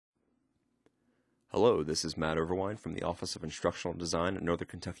Hello, this is Matt Overwine from the Office of Instructional Design at Northern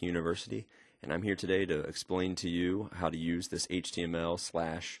Kentucky University, and I'm here today to explain to you how to use this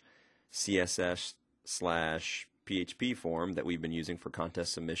HTML/CSS/PHP form that we've been using for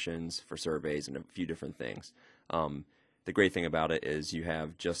contest submissions, for surveys, and a few different things. The great thing about it is you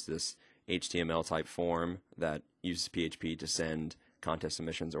have just this HTML type form that uses PHP to send contest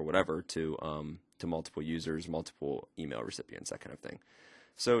submissions or whatever to multiple users, multiple email recipients, that kind of thing.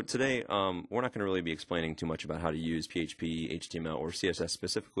 So today, we're not going to really be explaining too much about how to use PHP, HTML, or CSS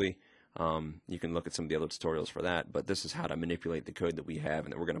specifically. You can look at some of the other tutorials for that, but this is how to manipulate the code that we have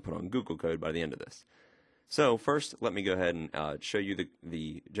and that we're going to put on Google Code by the end of this. So first, let me go ahead and show you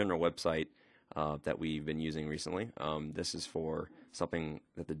the general website that we've been using recently. This is for something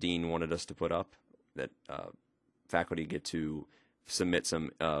that the dean wanted us to put up, that faculty get to submit some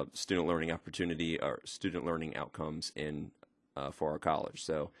student learning opportunity or student learning outcomes in for our college.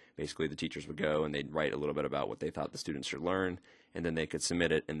 So basically the teachers would go and they'd write a little bit about what they thought the students should learn, and then they could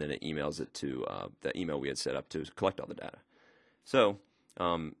submit it, and then it emails it to the email we had set up to collect all the data. So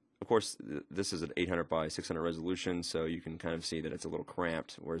of course this is an 800 by 600 resolution, so you can kind of see that it's a little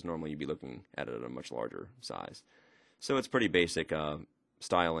cramped, whereas normally you'd be looking at it at a much larger size. So it's pretty basic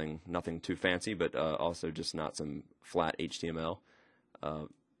styling, nothing too fancy, but also just not some flat HTML.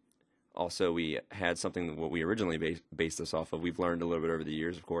 Also, we had something what we originally based this off of. We've learned a little bit over the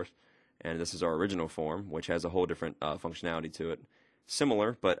years, of course, and this is our original form, which has a whole different functionality to it.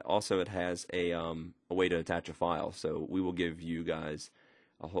 Similar, but also it has a way to attach a file. So we will give you guys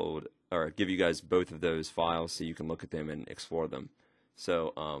give you guys both of those files so you can look at them and explore them.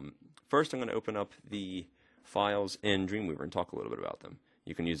 So first, I'm going to open up the files in Dreamweaver and talk a little bit about them.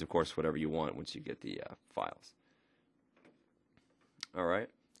 You can use, of course, whatever you want once you get the files. All right.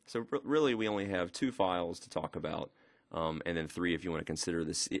 So really, we only have two files to talk about, and then three if you want to consider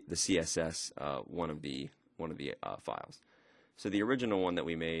the CSS one of the files. So the original one that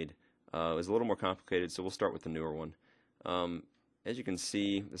we made is a little more complicated, so we'll start with the newer one. As you can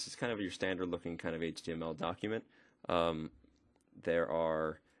see, this is kind of your standard-looking kind of HTML document. There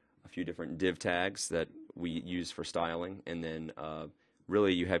are a few different div tags that we use for styling, and then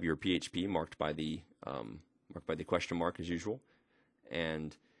really you have your PHP marked by the question mark as usual,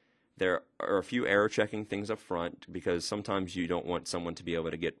 and there are a few error checking things up front because sometimes you don't want someone to be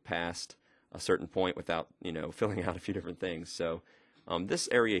able to get past a certain point without filling out a few different things. So this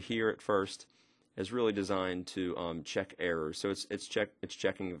area here at first is really designed to check errors. So it's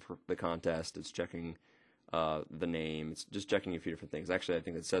checking the contest, it's checking the name, it's just checking a few different things. Actually, I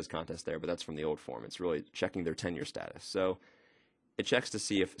think it says contest there, but that's from the old form. It's really checking their tenure status. So it checks to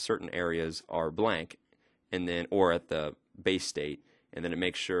see if certain areas are blank, and then or at the base state, and then it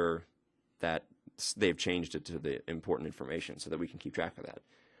makes sure that they've changed it to the important information so that we can keep track of that.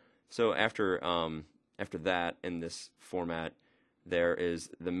 So after that, in this format, there is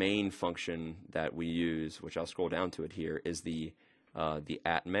the main function that we use, which I'll scroll down to it here, is the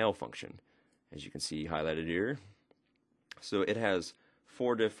 @mail function, as you can see highlighted here. So it has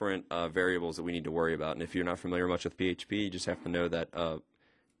four different variables that we need to worry about, and if you're not familiar much with PHP, you just have to know that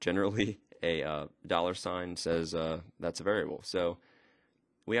generally a $sign says that's a variable. So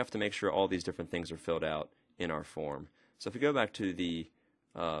we have to make sure all these different things are filled out in our form. So if we go back to the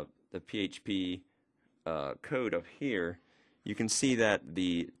PHP code up here, you can see that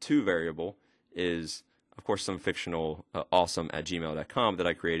the to variable is, of course, some fictional awesome@gmail.com that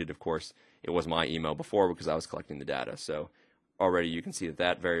I created. Of course, it was my email before because I was collecting the data. So already you can see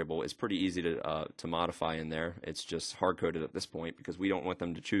that variable is pretty easy to modify in there. It's just hard-coded at this point because we don't want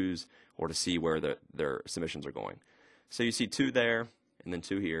them to choose or to see where their submissions are going. So you see to there, and then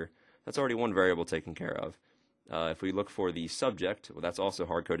to here. That's already one variable taken care of. If we look for the subject, well, that's also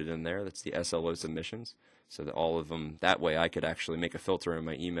hard-coded in there. That's the SLO submissions, so that all of them. That way, I could actually make a filter in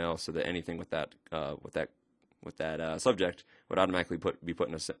my email so that anything with that subject would automatically be put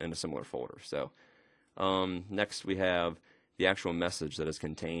in a similar folder. So next, we have the actual message that is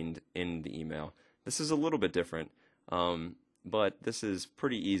contained in the email. This is a little bit different, but this is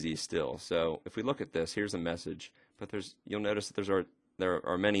pretty easy still. So if we look at this, here's a message, but you'll notice that there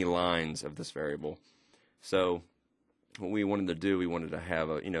are many lines of this variable. So what we wanted to do, we wanted to have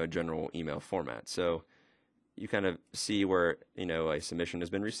a general email format. So you kind of see where a submission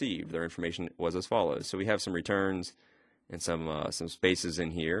has been received. Their information was as follows. So we have some returns and some spaces in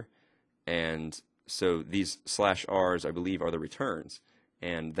here, and so these /r's I believe are the returns,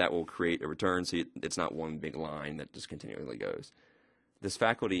 and that will create a return. So it's not one big line that just continually goes. This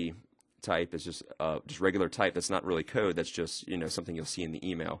faculty type is just regular type. That's not really code. That's just something you'll see in the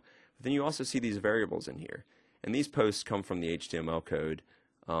email. But then you also see these variables in here, and these posts come from the HTML code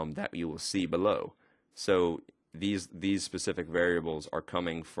that you will see below. So these specific variables are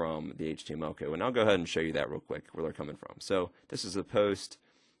coming from the HTML code. And I'll go ahead and show you that real quick, where they're coming from. So this is the post,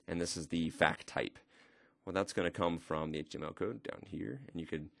 and this is the fact type. Well, that's going to come from the HTML code down here, and you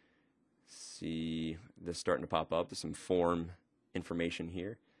could see this starting to pop up. There's some form information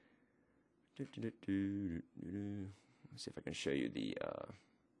here. Let's see if I can show you the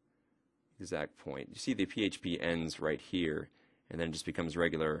exact point. You see the PHP ends right here, and then it just becomes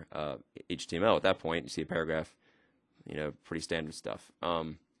regular HTML at that point. You see a paragraph, pretty standard stuff.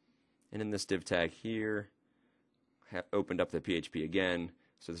 And in this div tag here, opened up the PHP again,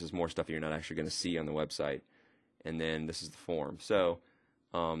 so this is more stuff you're not actually going to see on the website. And then this is the form. So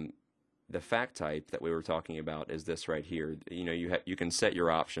the fact type that we were talking about is this right here. You can set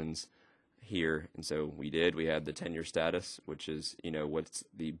your options here, and so we had the tenure status, which is what's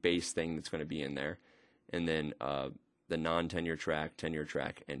the base thing that's going to be in there, and then the non-tenure track,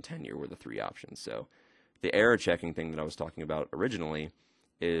 and tenure were the three options. So the error checking thing that I was talking about originally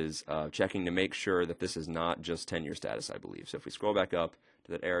is checking to make sure that this is not just tenure status, I believe. So if we scroll back up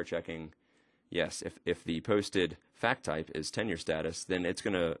to that error checking, yes, if the posted fact type is tenure status, then it's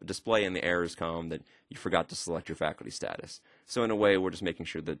going to display in the errors column that you forgot to select your faculty status. So in a way, we're just making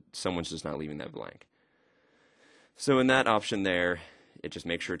sure that someone's just not leaving that blank. So in that option there, it just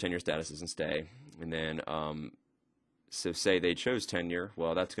makes sure tenure status doesn't stay. And then, so say they chose tenure,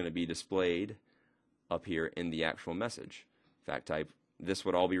 well, that's going to be displayed up here in the actual message. Fact type, this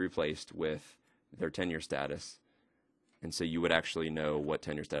would all be replaced with their tenure status. And so you would actually know what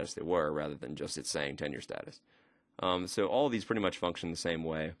tenure status they were rather than just it saying tenure status. So all of these pretty much function the same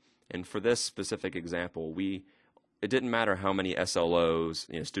way. And for this specific example, it didn't matter how many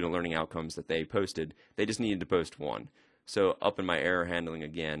SLOs, student learning outcomes, that they posted. They just needed to post one. So up in my error handling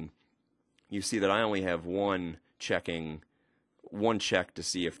again, you see that I only have one check to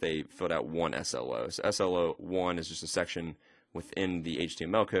see if they filled out one SLO. So SLO 1 is just a section within the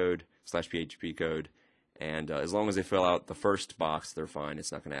HTML code /PHP code. And as long as they fill out the first box, they're fine.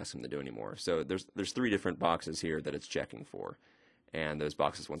 It's not going to ask them to do anymore. So there's three different boxes here that it's checking for. And those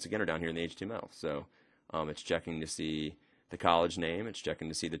boxes, once again, are down here in the HTML. So it's checking to see the college name, it's checking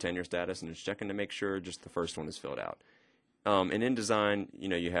to see the tenure status, and it's checking to make sure just the first one is filled out. And InDesign,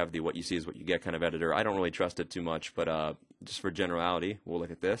 you have the what you see is what you get kind of editor. I don't really trust it too much, but just for generality, we'll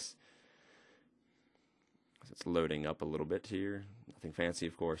look at this. It's loading up a little bit here. Nothing fancy,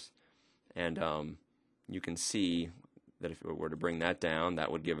 of course. And you can see that if we were to bring that down,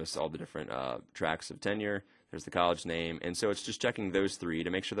 that would give us all the different tracks of tenure. There's the college name. And so it's just checking those three to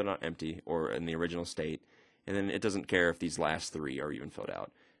make sure they're not empty or in the original state. And then it doesn't care if these last three are even filled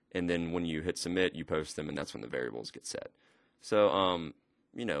out. And then when you hit submit, you post them, and that's when the variables get set. So,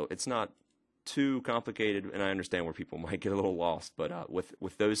 it's not too complicated, and I understand where people might get a little lost. But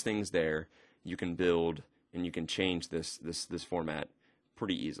with those things there, you can build and you can change this format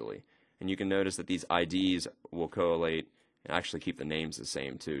pretty easily. And you can notice that these IDs will correlate and actually keep the names the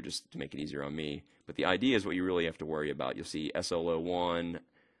same too, just to make it easier on me. But the ID is what you really have to worry about. You'll see SLO1,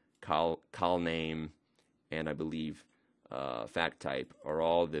 col name, and I believe fact type are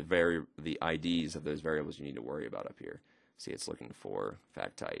all the IDs of those variables you need to worry about up here. See, it's looking for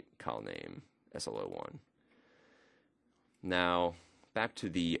fact type, col name, SLO1. Now, back to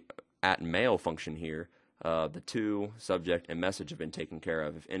the @mail function here. The to, subject, and message have been taken care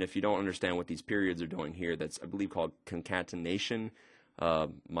of. And if you don't understand what these periods are doing here, that's, I believe, called concatenation.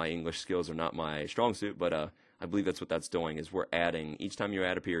 My English skills are not my strong suit, but I believe that's what that's doing, is we're adding, each time you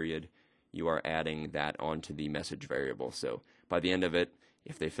add a period, you are adding that onto the message variable. So by the end of it,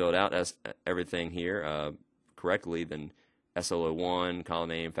 if they filled out everything here correctly, then SLO1, column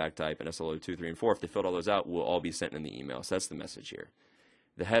name, fact type, and SLO2, 3, and 4, if they filled all those out, will all be sent in the email. So that's the message here.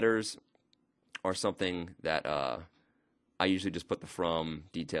 The headers are something that I usually just put the from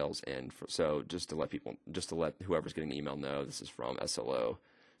details in. So just to let whoever's getting the email know this is from SLO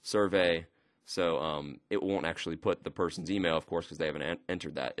survey. So it won't actually put the person's email, of course, because they haven't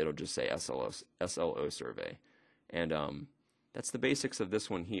entered that. It'll just say SLO survey. And that's the basics of this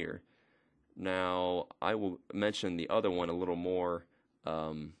one here. Now, I will mention the other one a little more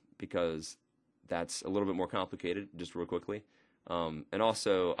because that's a little bit more complicated, just real quickly. And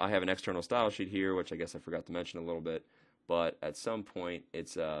also, I have an external style sheet here, which I guess I forgot to mention a little bit. But at some point,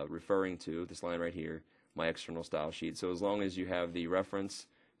 it's referring to this line right here, my external style sheet. So as long as you have the reference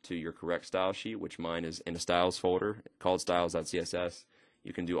to your correct style sheet, which mine is in a styles folder called styles.css,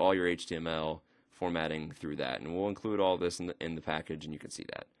 you can do all your HTML formatting through that. And we'll include all this in the package, and you can see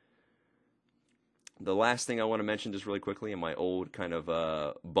that. The last thing I want to mention just really quickly, in my old kind of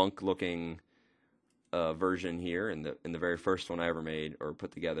bunk-looking version here, in the very first one I ever made or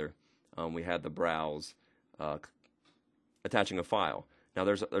put together, we had the browse attaching a file. Now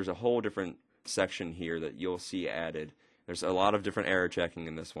there's a whole different section here that you'll see added. There's a lot of different error checking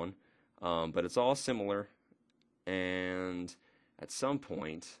in this one, but it's all similar. And at some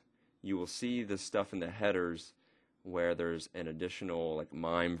point, you will see this stuff in the headers where there's an additional like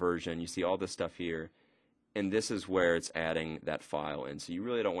MIME version. You see all this stuff here, and this is where it's adding that file in. So you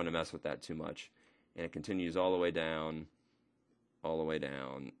really don't want to mess with that too much. And it continues all the way down,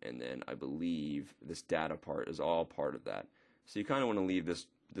 and then I believe this data part is all part of that. So you kind of want to leave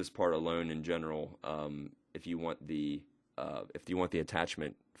this part alone in general if you want the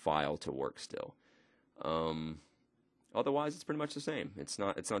attachment file to work still. Otherwise, it's pretty much the same. It's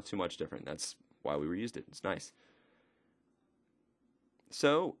not too much different. That's why we reused it. It's nice.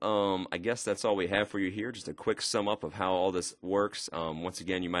 So I guess that's all we have for you here. Just a quick sum up of how all this works. Once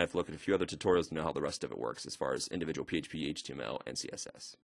again, you might have to look at a few other tutorials to know how the rest of it works as far as individual PHP, HTML, and CSS.